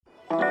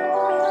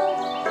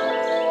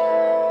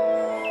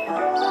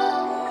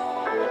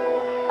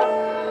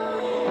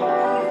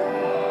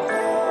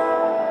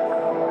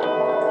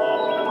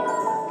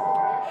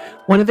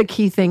One of the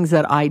key things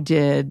that I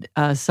did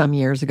some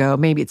years ago,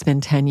 maybe it's been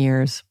 10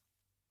 years,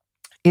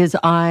 is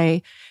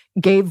I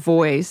gave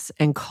voice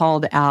and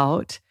called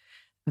out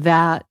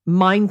that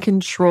mind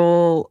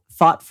control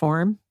thought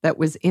form that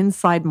was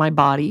inside my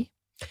body,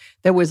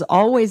 that was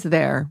always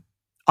there,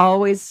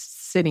 always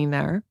sitting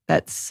there,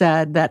 that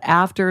said that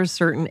after a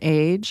certain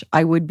age,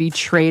 I would be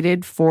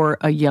traded for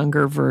a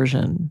younger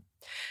version.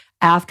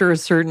 After a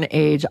certain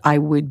age, I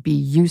would be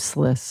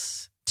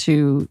useless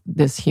to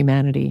this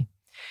humanity.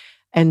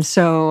 And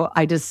so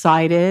I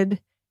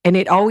decided, and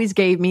it always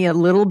gave me a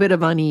little bit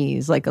of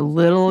unease, like a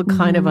little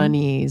kind of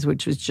unease,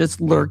 which was just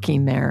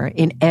lurking there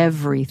in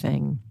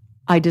everything.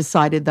 I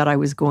decided that I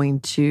was going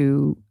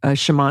to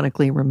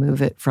shamanically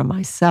remove it from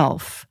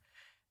myself.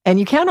 And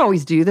you can't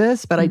always do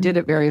this, but I did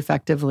it very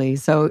effectively.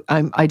 So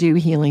I do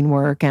healing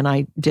work, and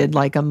I did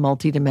like a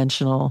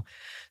multidimensional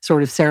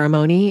sort of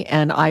ceremony,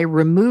 and I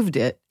removed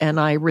it, and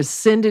I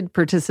rescinded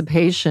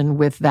participation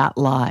with that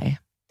lie.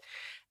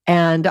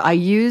 And I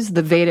used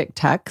the Vedic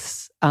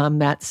texts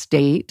that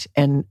state,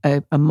 and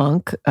a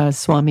monk,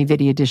 Swami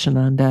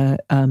Vidyadishananda,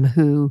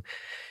 who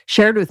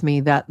shared with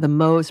me that the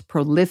most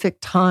prolific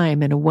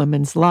time in a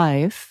woman's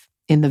life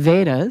in the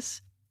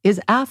Vedas is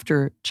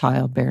after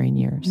childbearing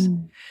years.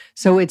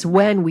 So it's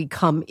when we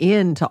come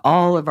into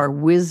all of our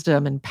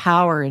wisdom and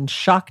power and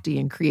Shakti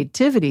and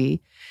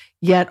creativity,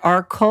 yet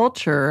our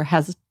culture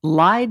has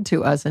lied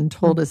to us and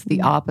told us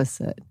the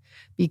opposite.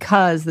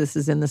 Because this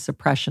is in the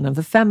suppression of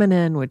the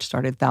feminine, which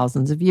started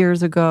thousands of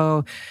years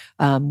ago,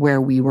 where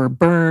we were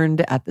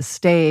burned at the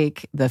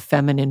stake. The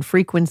feminine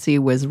frequency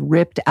was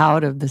ripped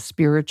out of the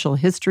spiritual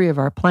history of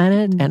our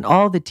planet and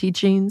all the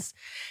teachings.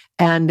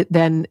 And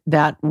then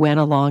that went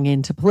along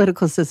into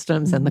political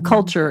systems and the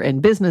culture and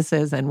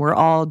businesses. And we're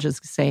all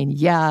just saying,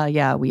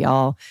 yeah,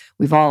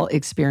 we've all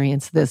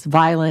experienced this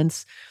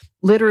violence.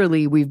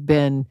 Literally, we've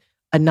been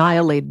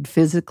annihilated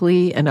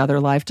physically in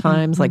other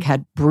lifetimes, like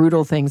had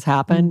brutal things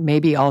happen,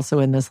 maybe also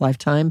in this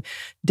lifetime.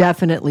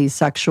 Definitely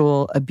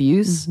sexual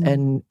abuse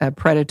and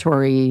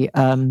predatory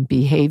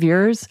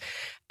behaviors.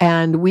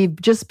 And we've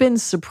just been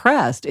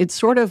suppressed. It's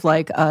sort of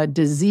like a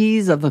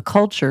disease of the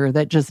culture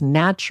that just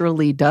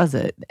naturally does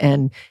it.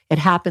 And it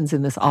happens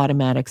in this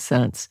automatic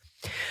sense.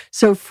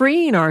 So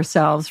freeing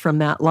ourselves from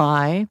that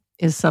lie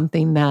is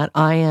something that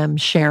I am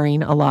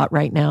sharing a lot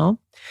right now.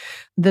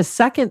 The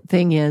second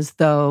thing is,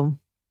 though,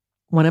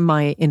 one of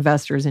my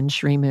investors in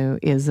Shrimu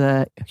is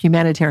a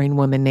humanitarian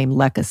woman named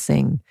Lekha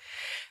Singh.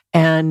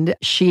 And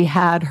she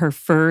had her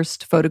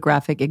first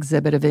photographic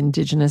exhibit of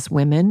Indigenous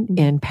women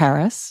in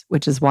Paris,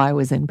 which is why I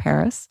was in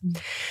Paris.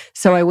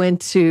 So I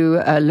went to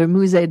Le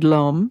Musée de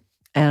l'Homme,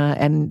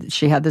 and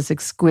she had this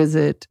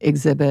exquisite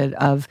exhibit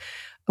of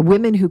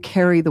women who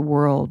carry the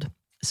world.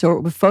 So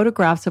it were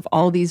photographs of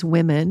all these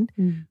women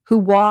who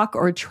walk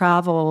or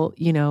travel,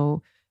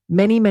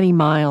 many, many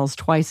miles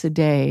twice a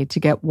day to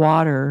get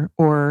water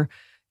or,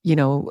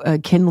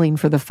 kindling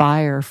for the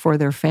fire for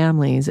their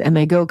families. And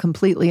they go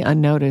completely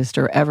unnoticed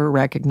or ever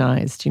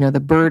recognized, the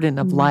burden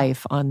of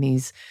life on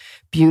these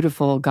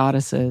beautiful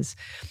goddesses.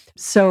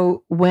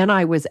 So when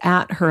I was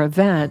at her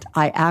event,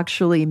 I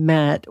actually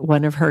met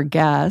one of her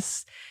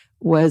guests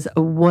was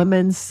a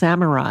woman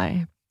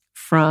samurai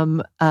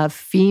from a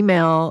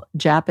female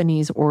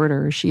Japanese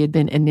order. She had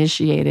been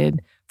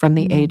initiated from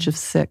the age of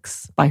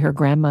 6 by her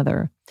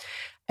grandmother.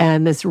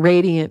 And this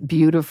radiant,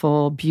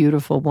 beautiful,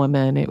 beautiful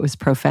woman, it was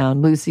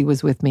profound. Lucy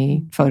was with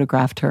me,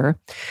 photographed her.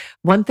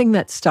 One thing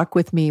that stuck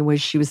with me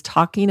was she was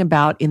talking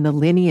about in the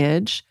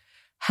lineage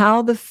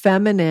how the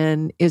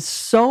feminine is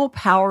so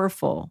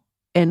powerful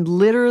and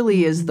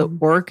literally is the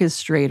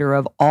orchestrator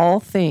of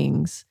all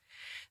things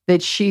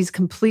that she's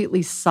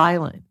completely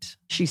silent.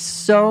 She's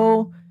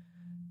so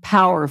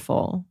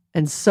powerful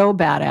and so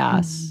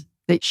badass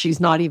that she's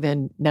not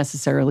even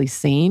necessarily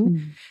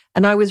seen.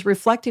 And I was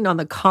reflecting on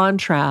the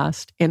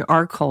contrast in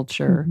our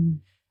culture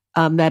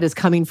that is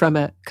coming from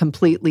a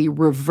completely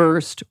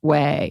reversed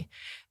way.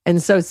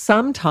 And so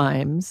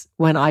sometimes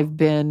when I've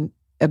been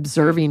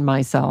observing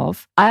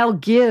myself, I'll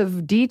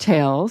give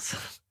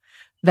details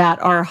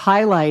that are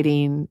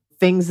highlighting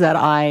things that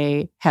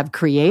I have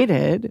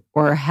created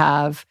or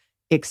have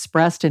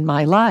expressed in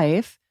my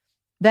life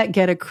that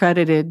get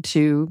accredited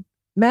to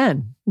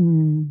men.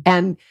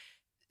 And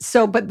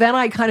so, but then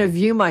I kind of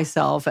view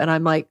myself and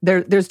I'm like,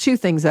 there's two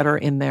things that are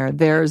in there.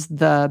 There's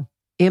the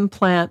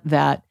implant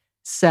that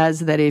says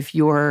that if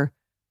you're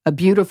a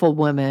beautiful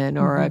woman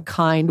or a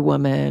kind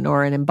woman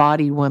or an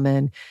embodied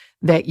woman,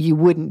 that you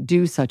wouldn't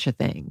do such a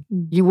thing.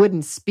 You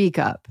wouldn't speak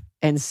up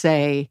and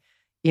say,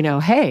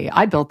 hey,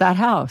 I built that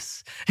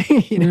house,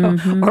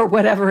 or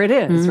whatever it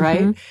is,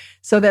 right?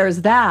 So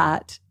there's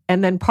that.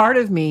 And then part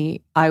of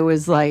me, I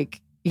was like,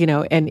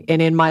 and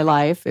in my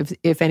life,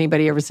 if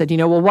anybody ever said,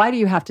 well, why do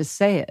you have to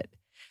say it?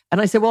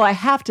 And I said, well, I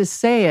have to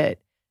say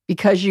it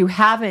because you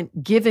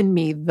haven't given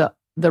me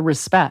the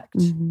respect,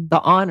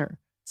 the honor.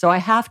 So I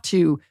have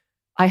to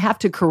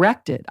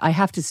correct it. I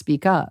have to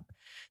speak up.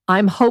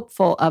 I'm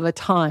hopeful of a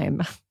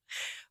time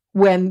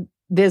when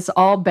this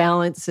all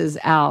balances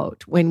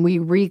out, when we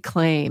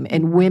reclaim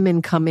and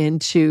women come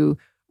into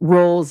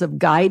roles of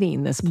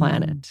guiding this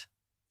planet.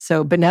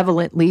 So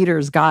benevolent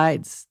leaders,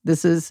 guides,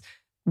 this is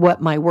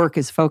what my work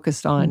is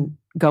focused on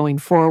going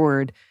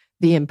forward,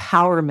 the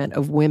empowerment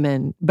of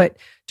women, but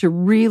to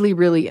really,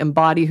 really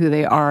embody who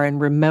they are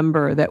and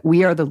remember that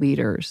we are the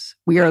leaders.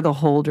 We are the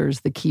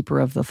holders, the keeper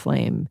of the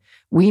flame.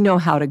 We know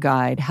how to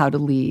guide, how to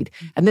lead.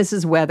 And this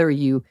is whether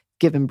you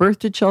given birth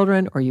to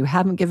children or you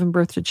haven't given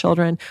birth to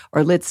children,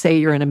 or let's say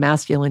you're in a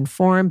masculine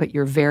form, but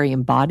you're very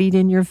embodied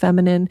in your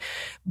feminine.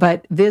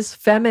 But this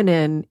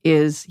feminine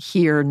is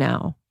here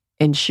now,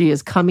 and she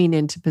is coming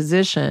into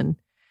position.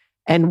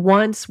 And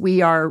once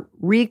we are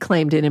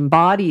reclaimed and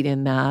embodied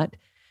in that,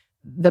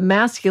 the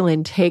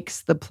masculine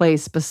takes the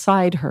place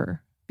beside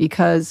her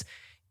because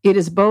it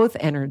is both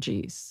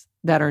energies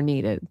that are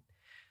needed.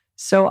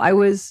 So I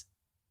was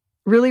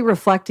really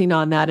reflecting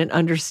on that and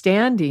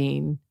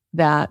understanding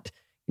that,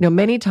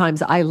 many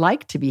times I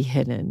like to be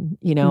hidden.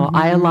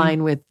 I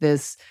align with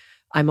this.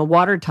 I'm a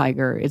water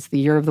tiger. It's the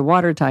year of the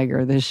water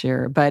tiger this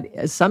year.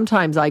 But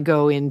sometimes I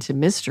go into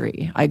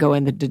mystery. I go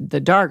in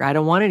the dark. I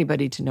don't want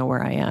anybody to know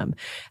where I am.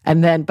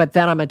 But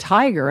then I'm a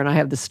tiger and I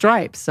have the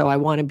stripes. So I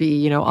want to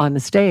be, on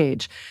the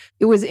stage.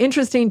 It was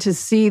interesting to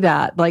see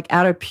that, like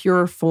at a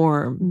pure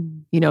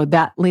form,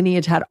 that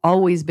lineage had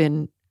always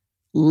been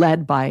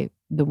led by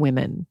the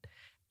women.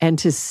 And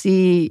to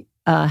see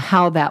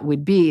how that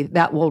would be,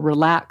 that will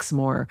relax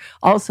more.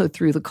 Also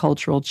through the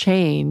cultural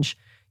change,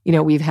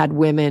 we've had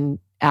women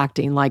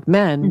acting like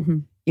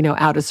men,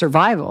 out of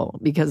survival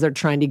because they're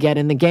trying to get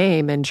in the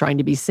game and trying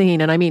to be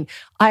seen. And I mean,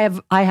 I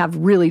have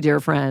really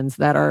dear friends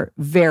that are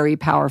very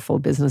powerful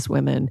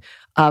businesswomen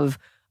of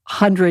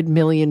 $100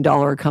 million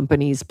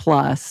companies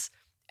plus,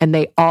 and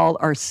they all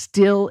are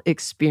still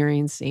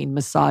experiencing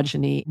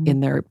misogyny in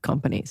their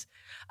companies.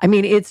 I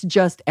mean, it's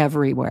just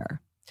everywhere.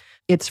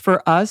 It's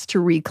for us to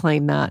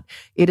reclaim that.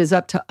 It is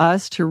up to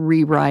us to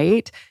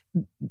rewrite.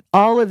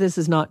 All of this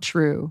is not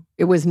true.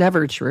 It was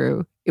never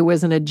true. It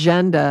was an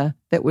agenda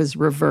that was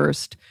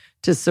reversed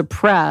to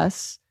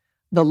suppress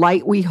the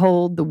light we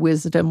hold, the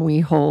wisdom we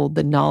hold,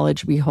 the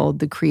knowledge we hold,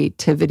 the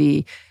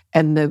creativity,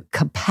 and the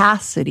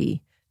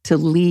capacity to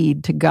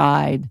lead, to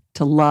guide,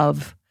 to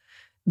love.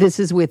 This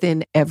is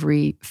within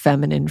every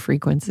feminine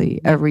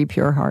frequency, every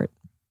pure heart.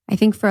 I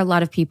think for a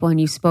lot of people, and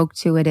you spoke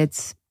to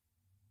it,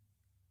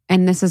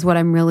 and this is what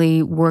I'm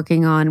really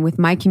working on with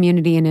my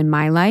community and in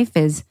my life,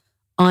 is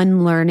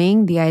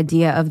unlearning the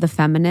idea of the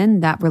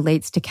feminine that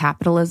relates to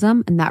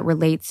capitalism, and that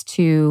relates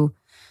to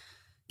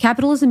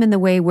capitalism in the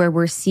way where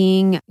we're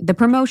seeing the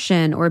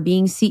promotion or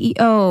being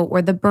CEO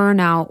or the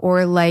burnout,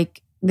 or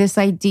like this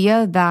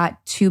idea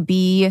that to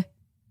be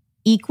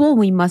equal,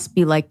 we must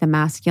be like the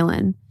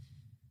masculine.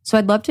 So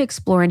I'd love to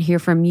explore and hear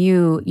from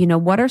you,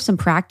 what are some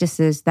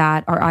practices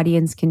that our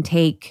audience can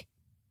take,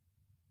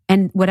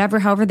 and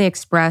however they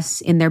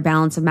express in their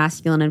balance of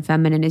masculine and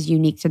feminine is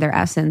unique to their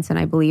essence. And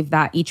I believe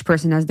that each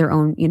person has their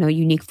own,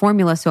 unique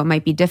formula, so it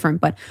might be different.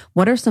 But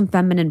what are some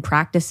feminine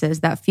practices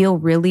that feel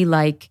really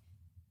like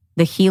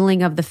the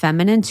healing of the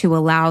feminine to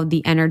allow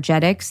the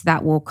energetics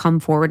that will come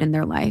forward in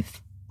their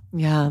life?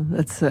 Yeah,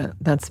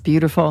 that's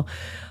beautiful.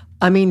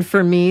 I mean,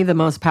 for me, the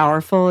most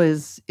powerful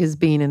is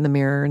being in the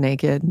mirror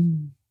naked.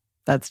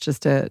 That's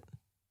just it,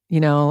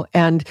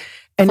 and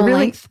full really.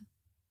 Length?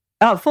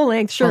 Oh, full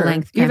length, sure. Full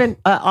length, yeah. Even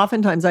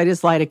oftentimes I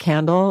just light a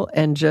candle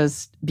and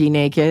just be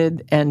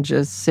naked and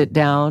just sit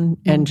down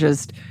and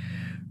just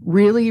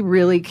really,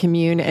 really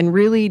commune and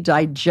really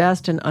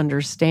digest and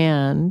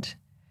understand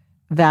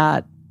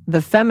that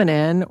the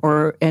feminine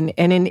and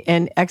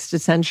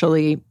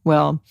existentially,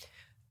 well,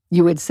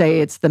 you would say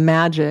it's the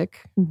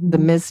magic, the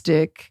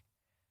mystic,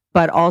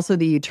 but also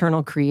the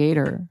eternal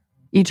creator,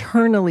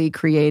 eternally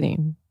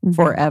creating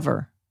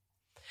forever.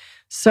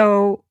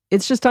 So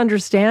it's just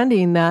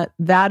understanding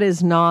that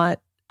is not,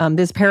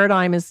 this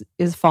paradigm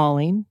is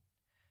falling.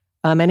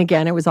 And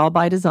again, it was all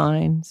by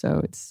design,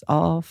 so it's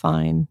all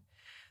fine.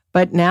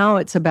 But now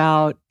it's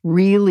about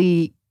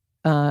really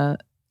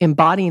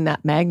embodying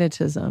that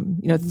magnetism,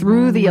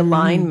 through the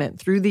alignment,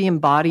 through the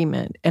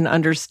embodiment and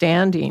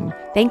understanding.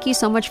 Thank you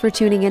so much for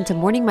tuning in to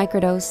Morning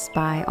Microdose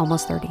by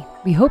Almost 30.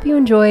 We hope you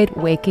enjoyed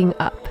waking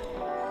up.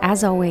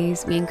 As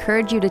always, we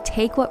encourage you to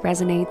take what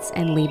resonates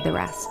and leave the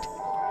rest.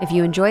 If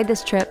you enjoyed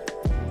this trip,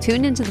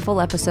 tune into the full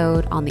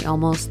episode on the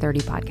Almost 30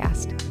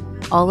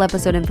 podcast. All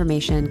episode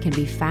information can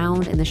be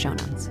found in the show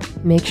notes.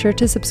 Make sure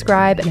to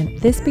subscribe, and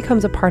if this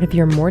becomes a part of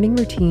your morning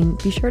routine,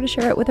 be sure to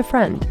share it with a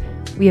friend.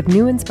 We have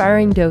new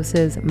inspiring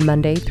doses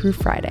Monday through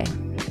Friday.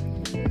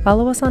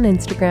 Follow us on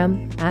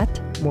Instagram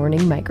at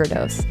Morning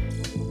Microdose,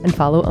 and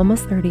follow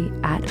Almost 30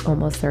 at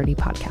Almost 30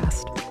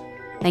 Podcast.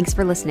 Thanks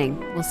for listening.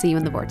 We'll see you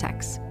in the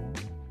vortex.